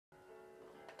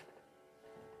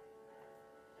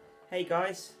Hey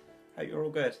guys, hope you're all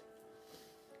good.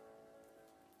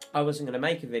 I wasn't going to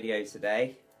make a video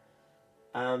today.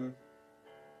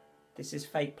 This is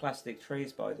Fake Plastic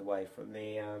Trees, by the way, from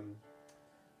the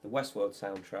Westworld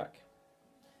soundtrack.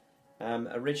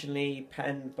 Originally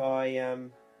penned by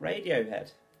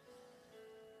Radiohead.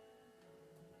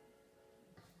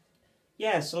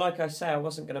 Yeah, so like I say, I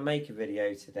wasn't going to make a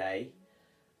video today.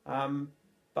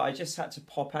 But I just had to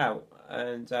pop out,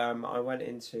 and I went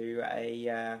into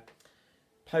a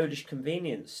Polish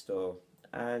convenience store,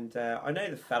 and I know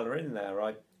the fella in there.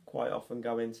 I quite often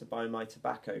go in to buy my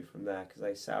tobacco from there because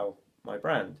they sell my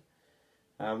brand,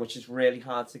 which is really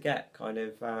hard to get, kind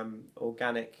of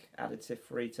organic,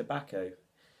 additive-free tobacco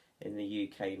in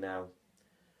the UK now.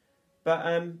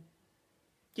 But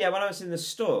yeah, when I was in the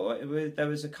store, there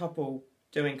was a couple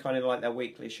doing kind of like their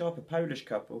weekly shop, a Polish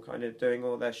couple kind of doing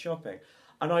all their shopping.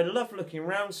 And I love looking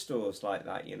around stores like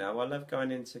that, you know. I love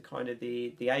going into kind of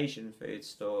the Asian food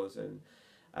stores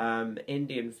and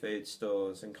Indian food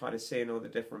stores and kind of seeing all the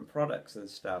different products and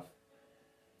stuff.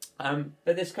 But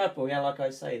this couple, yeah, like I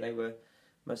say,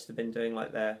 must have been doing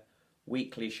like their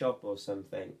weekly shop or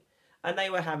something. And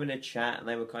they were having a chat and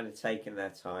they were kind of taking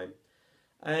their time.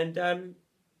 And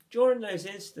during those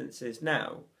instances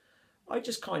now, I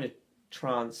just kind of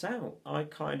trance out. I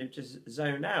kind of just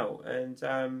zone out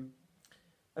and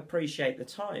appreciate the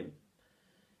time.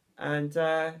 And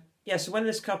yeah, so when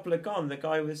this couple had gone, the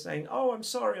guy was saying, "Oh, I'm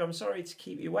sorry to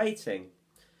keep you waiting."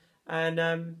 And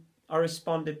I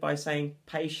responded by saying,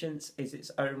 "Patience is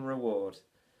its own reward."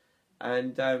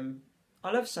 And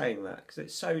I love saying that because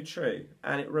it's so true,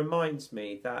 and it reminds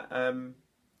me that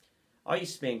I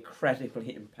used to be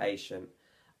incredibly impatient.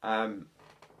 I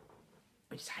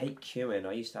used to hate queuing.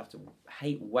 I used to have to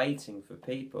hate waiting for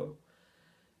people.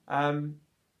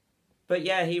 But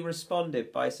yeah, he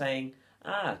responded by saying,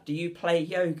 "Do you play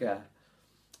yoga?"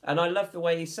 And I love the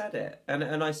way he said it.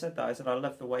 And I said that. I said, "I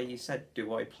love the way you said,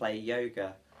 do I play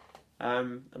yoga?"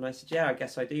 And I said, "Yeah, I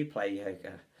guess I do play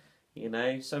yoga." You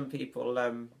know, some people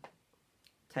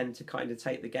tend to kind of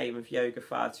take the game of yoga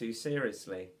far too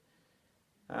seriously.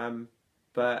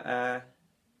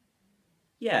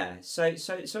 Yeah, so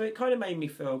it kind of made me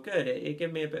feel good. It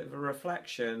gave me a bit of a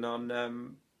reflection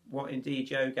on what indeed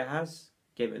yoga has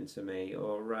given to me,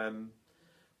 or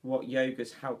what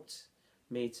yoga's helped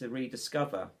me to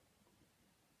rediscover.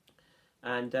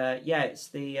 And yeah, it's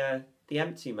the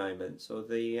empty moments, or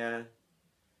the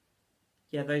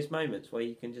yeah, those moments where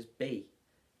you can just be,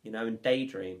 you know, and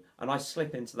daydream. And I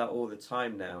slip into that all the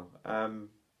time now. I'm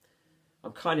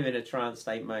kind of in a trance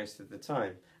state most of the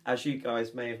time, as you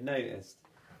guys may have noticed.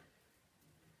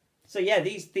 So yeah,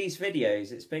 these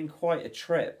videos, it's been quite a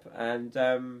trip,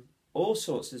 and all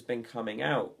sorts has been coming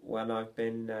out when I've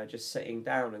been just sitting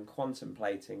down and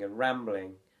contemplating and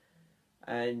rambling.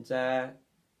 And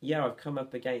yeah, I've come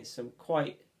up against some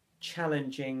quite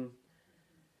challenging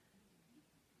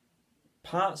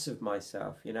parts of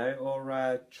myself, you know,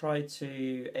 or try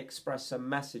to express some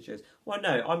messages. Well,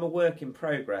 no, I'm a work in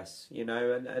progress, you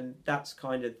know, and that's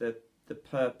kind of the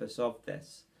purpose of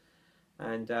this.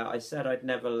 And I said I'd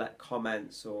never let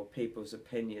comments or people's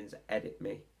opinions edit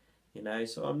me, you know,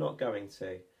 so I'm not going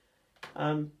to.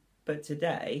 But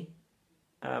today,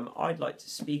 I'd like to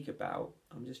speak about,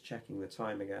 I'm just checking the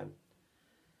time again.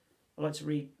 I'd like to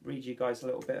read you guys a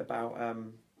little bit about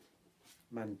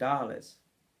mandalas.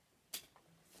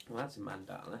 Well, that's a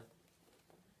mandala.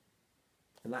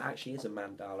 And that actually is a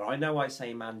mandala. I know I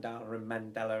say mandala and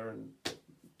Mandela and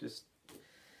just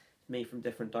me from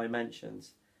different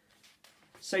dimensions.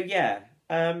 So yeah,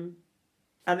 and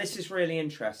this is really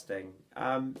interesting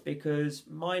because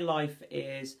my life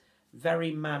is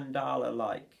very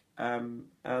Mandala-like. And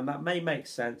that may make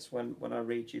sense when I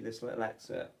read you this little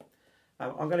excerpt.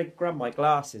 I'm going to grab my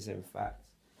glasses, in fact.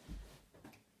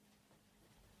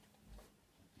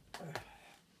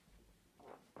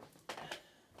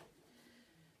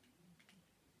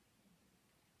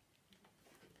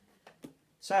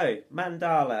 So,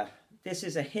 mandala. This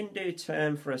is a Hindu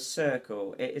term for a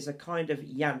circle. It is a kind of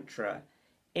yantra,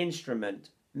 instrument,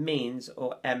 means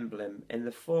or emblem in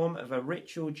the form of a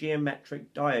ritual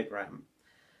geometric diagram,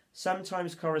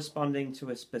 sometimes corresponding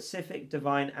to a specific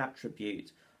divine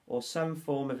attribute or some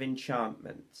form of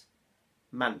enchantment,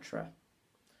 mantra,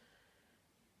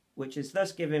 which is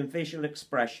thus given visual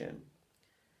expression.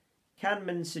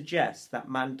 Kahneman suggests that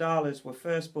mandalas were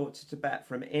first brought to Tibet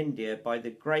from India by the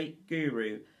great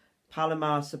guru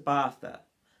Paramasambhava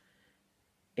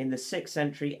in the 6th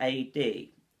century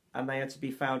AD, and they are to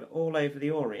be found all over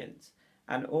the Orient,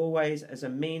 and always as a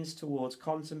means towards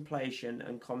contemplation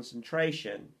and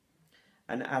concentration,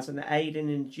 and as an aid in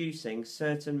inducing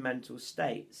certain mental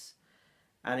states,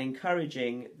 and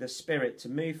encouraging the spirit to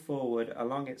move forward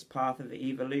along its path of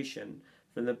evolution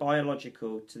from the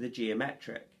biological to the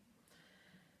geometric,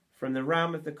 from the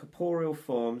realm of the corporeal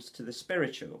forms to the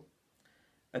spiritual.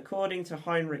 According to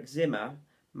Heinrich Zimmer,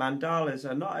 mandalas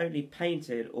are not only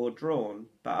painted or drawn,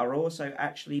 but are also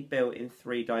actually built in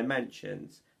 3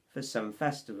 dimensions for some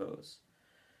festivals.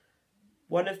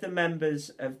 One of the members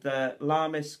of the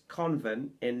Lamist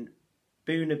convent in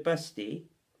Bunabusti,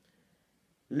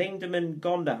 Lindemann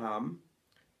Gondaham,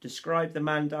 described the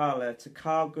mandala to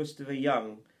Carl Gustav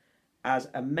Jung as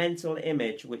a mental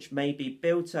image which may be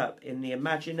built up in the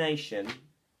imagination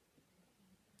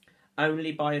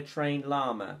only by a trained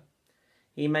lama.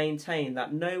 He maintained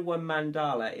that no one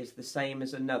mandala is the same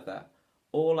as another.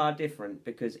 All are different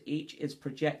because each is a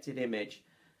projected image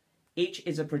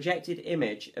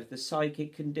of the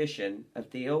psychic condition of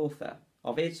the author,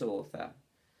 of its author.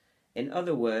 In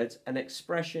other words, an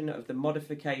expression of the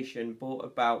modification brought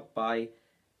about by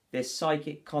this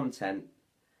psychic content.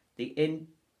 The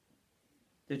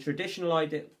traditional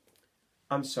idea.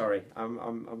 I'm sorry,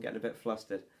 I'm getting a bit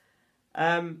flustered.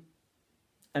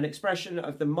 An expression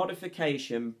of the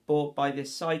modification brought by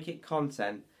this psychic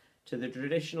content to the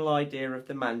traditional idea of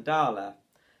the mandala.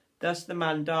 Thus, the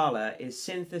mandala is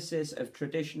synthesis of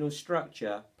traditional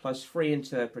structure plus free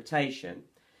interpretation.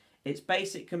 Its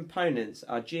basic components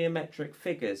are geometric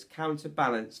figures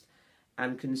counterbalanced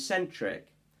and concentric.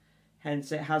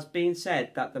 Hence, it has been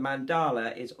said that the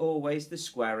mandala is always the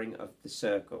squaring of the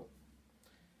circle.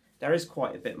 There is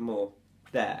quite a bit more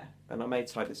there, and I may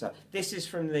type this up. This is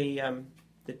from the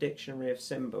Dictionary of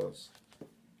Symbols. I'm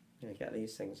going to get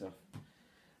these things off.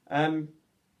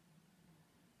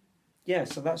 Yeah,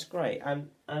 so that's great. And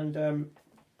there's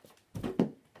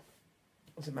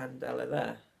a mandala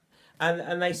there.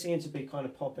 And they seem to be kind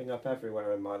of popping up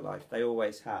everywhere in my life. They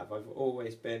always have. I've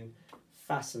always been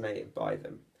fascinated by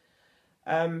them.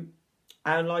 And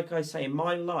like I say,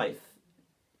 my life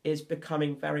is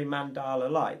becoming very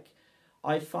mandala-like.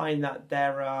 I find that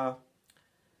there are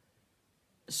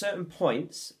certain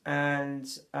points, and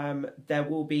there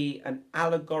will be an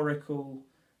allegorical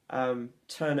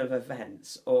turn of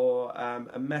events, or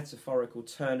a metaphorical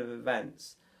turn of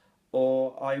events,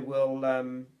 or I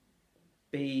will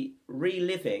be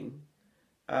reliving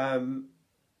a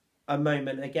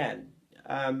moment again.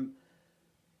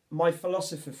 My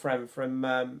philosopher friend from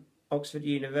Oxford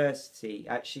University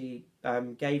actually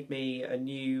gave me a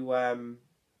new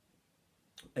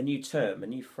term, a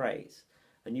new phrase,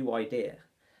 a new idea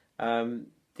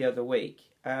the other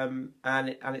week, and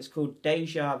it's called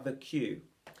déjà vu,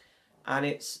 and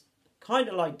it's kind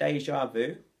of like déjà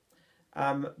vu,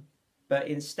 but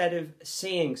instead of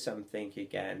seeing something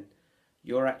again,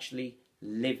 you're actually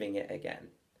living it again.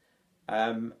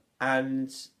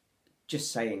 And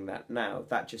just saying that now,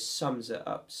 that just sums it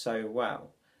up so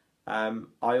well. I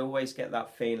always get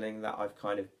that feeling that I've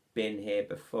kind of been here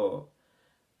before,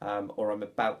 or I'm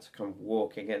about to come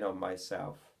walking in on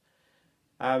myself.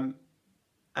 And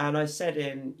I said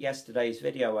in yesterday's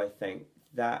video, I think,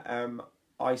 that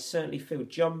I certainly feel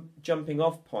jumping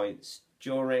off points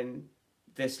during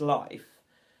this life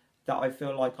that I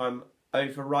feel like I'm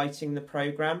overwriting the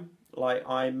program, like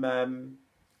I'm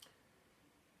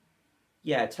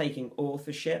taking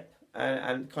authorship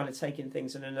and kind of taking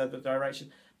things in another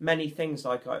direction. Many things,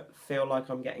 like I feel like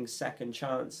I'm getting second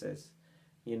chances,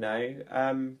 you know.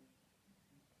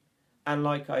 And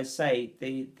like I say,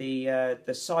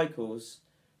 the cycles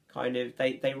kind of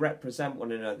they represent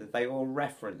one another. They all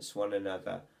reference one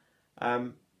another.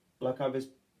 Like I was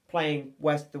playing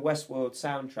the Westworld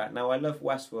soundtrack. Now I love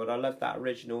Westworld. I love that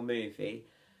original movie,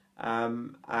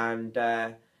 and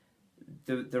the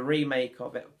remake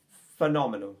of it,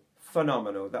 phenomenal.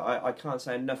 That I can't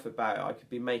say enough about it. I could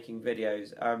be making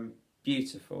videos.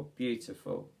 Beautiful,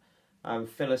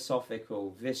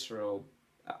 philosophical, visceral,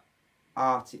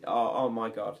 arty. Oh my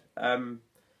God,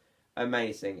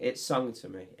 amazing. It sung to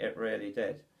me. It really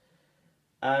did.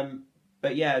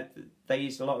 But yeah, they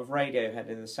used a lot of Radiohead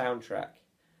in the soundtrack,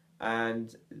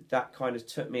 and that kind of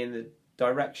took me in the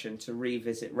direction to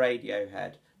revisit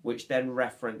Radiohead, which then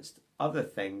referenced other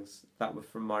things that were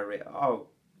from my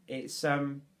it's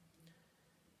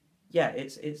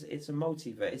it's a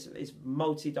multiverse. It's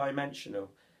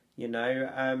multi-dimensional, you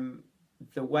know.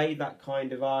 The way that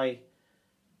kind of I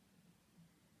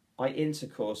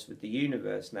intercourse with the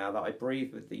universe now, that I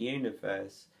breathe with the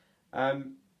universe,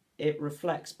 it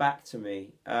reflects back to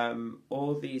me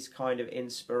all these kind of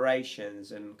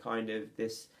inspirations and kind of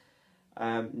this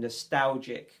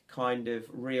nostalgic kind of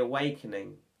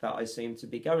reawakening that I seem to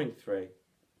be going through.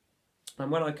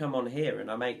 And when I come on here and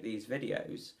I make these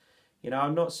videos, You know,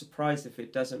 I'm not surprised if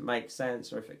it doesn't make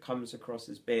sense or if it comes across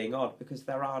as being odd, because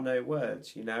there are no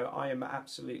words. You know, I am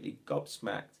absolutely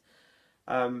gobsmacked.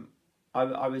 Um,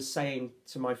 I was saying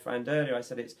to my friend earlier, I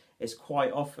said it's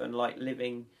quite often like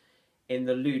living in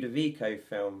the Ludovico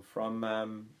film from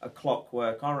A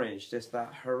Clockwork Orange, just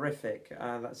that horrific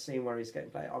that scene where he's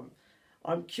getting played.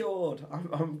 I'm cured.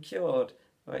 I'm cured.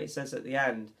 Like he says at the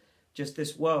end, just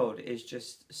this world is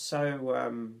just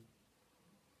so.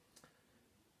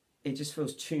 It just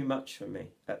feels too much for me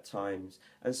at times.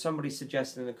 And somebody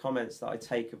suggested in the comments that I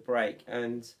take a break,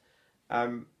 and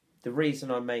the reason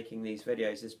I'm making these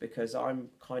videos is because I'm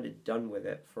kind of done with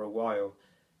it for a while,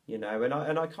 you know,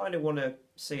 and I kind of want to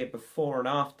see a before and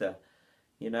after,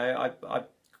 you know. I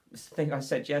think I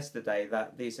said yesterday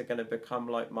that these are going to become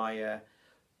like my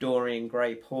Dorian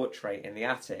Gray portrait in the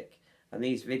attic, and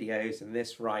these videos and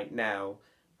this right now,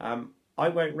 I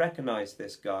won't recognise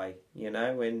this guy, you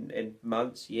know, in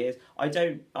months, years.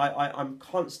 I'm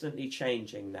constantly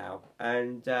changing now,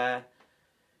 and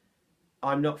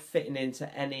I'm not fitting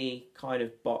into any kind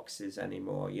of boxes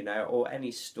anymore, you know, or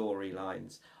any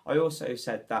storylines. I also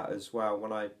said that as well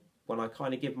when I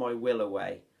kind of give my will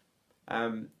away,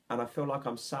 and I feel like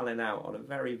I'm selling out on a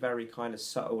very, very kind of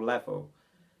subtle level.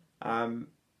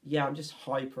 Yeah, I'm just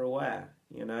hyper aware,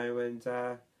 you know,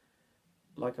 and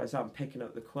like I said, I'm picking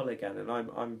up the quill again, and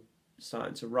I'm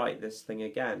starting to write this thing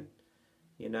again,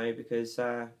 you know, because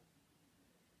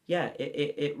yeah,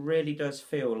 it really does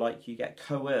feel like you get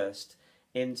coerced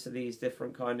into these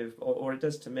different kind of, or it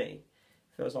does to me.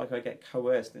 It feels like I get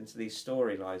coerced into these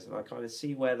storylines, and I kind of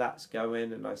see where that's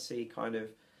going, and I see kind of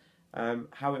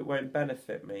how it won't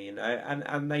benefit me, you know,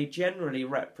 and they generally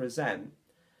represent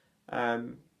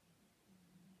the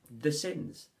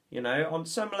sins, you know, on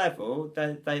some level.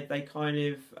 They kind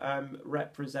of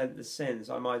represent the sins.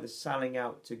 I'm either selling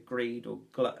out to greed or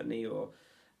gluttony, or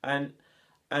and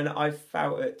I've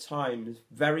felt at times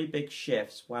very big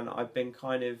shifts when I've been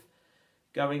kind of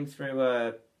going through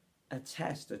a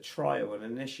test, a trial, an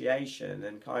initiation,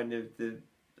 and kind of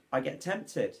I get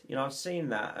tempted, you know. I've seen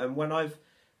that, and when I've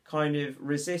kind of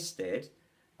resisted,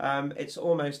 it's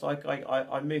almost like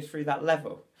I move through that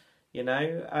level, you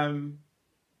know.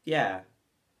 Yeah,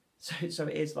 so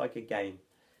it is like a game,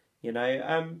 you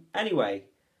know. Anyway,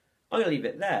 I'm gonna leave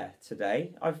it there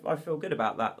today. I feel good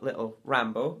about that little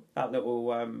ramble, that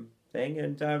little thing,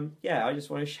 and yeah, I just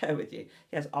want to share with you.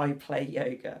 Yes, I play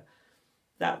yoga.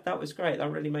 That was great. That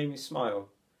really made me smile,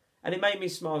 and it made me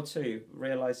smile too,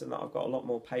 realizing that I've got a lot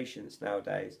more patience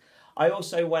nowadays. I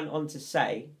also went on to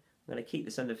say, I'm going to keep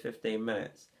this under 15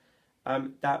 minutes,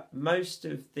 that most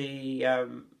of the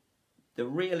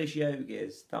realist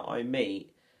yogis that I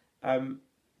meet,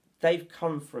 they've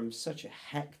come from such a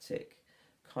hectic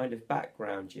kind of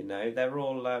background, you know. They're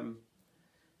all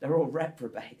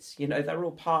reprobates, you know. They're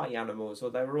all party animals,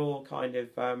 or they're all kind of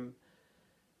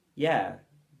yeah,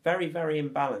 very, very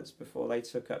imbalanced before they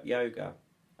took up yoga.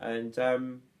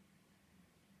 And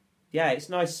yeah, it's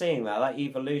nice seeing that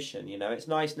evolution, you know. It's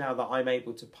nice now that I'm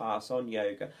able to pass on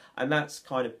yoga, and that's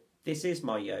kind of, this is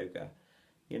my yoga.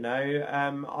 You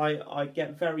know, I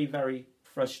get very, very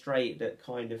frustrated at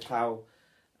kind of how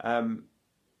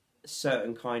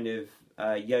certain kind of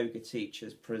yoga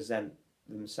teachers present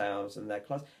themselves and their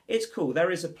class. It's cool,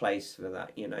 there is a place for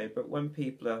that, you know, but when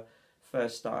people are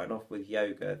first starting off with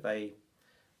yoga, I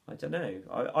don't know,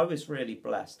 I was really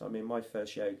blessed. I mean, my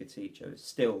first yoga teacher is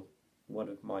still one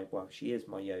of my, well, she is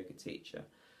my yoga teacher.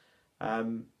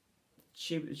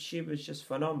 She was just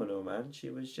phenomenal, man. She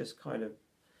was just kind of,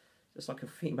 just like a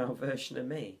female version of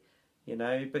me, you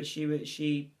know. But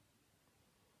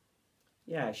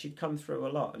yeah, she'd come through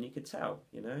a lot, and you could tell,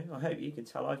 you know. I hope you can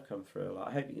tell I've come through a lot.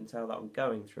 I hope you can tell that I'm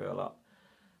going through a lot.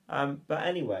 But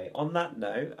anyway, on that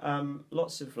note,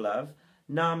 lots of love,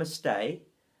 namaste,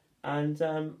 and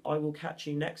I will catch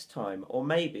you next time, or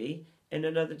maybe in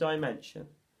another dimension.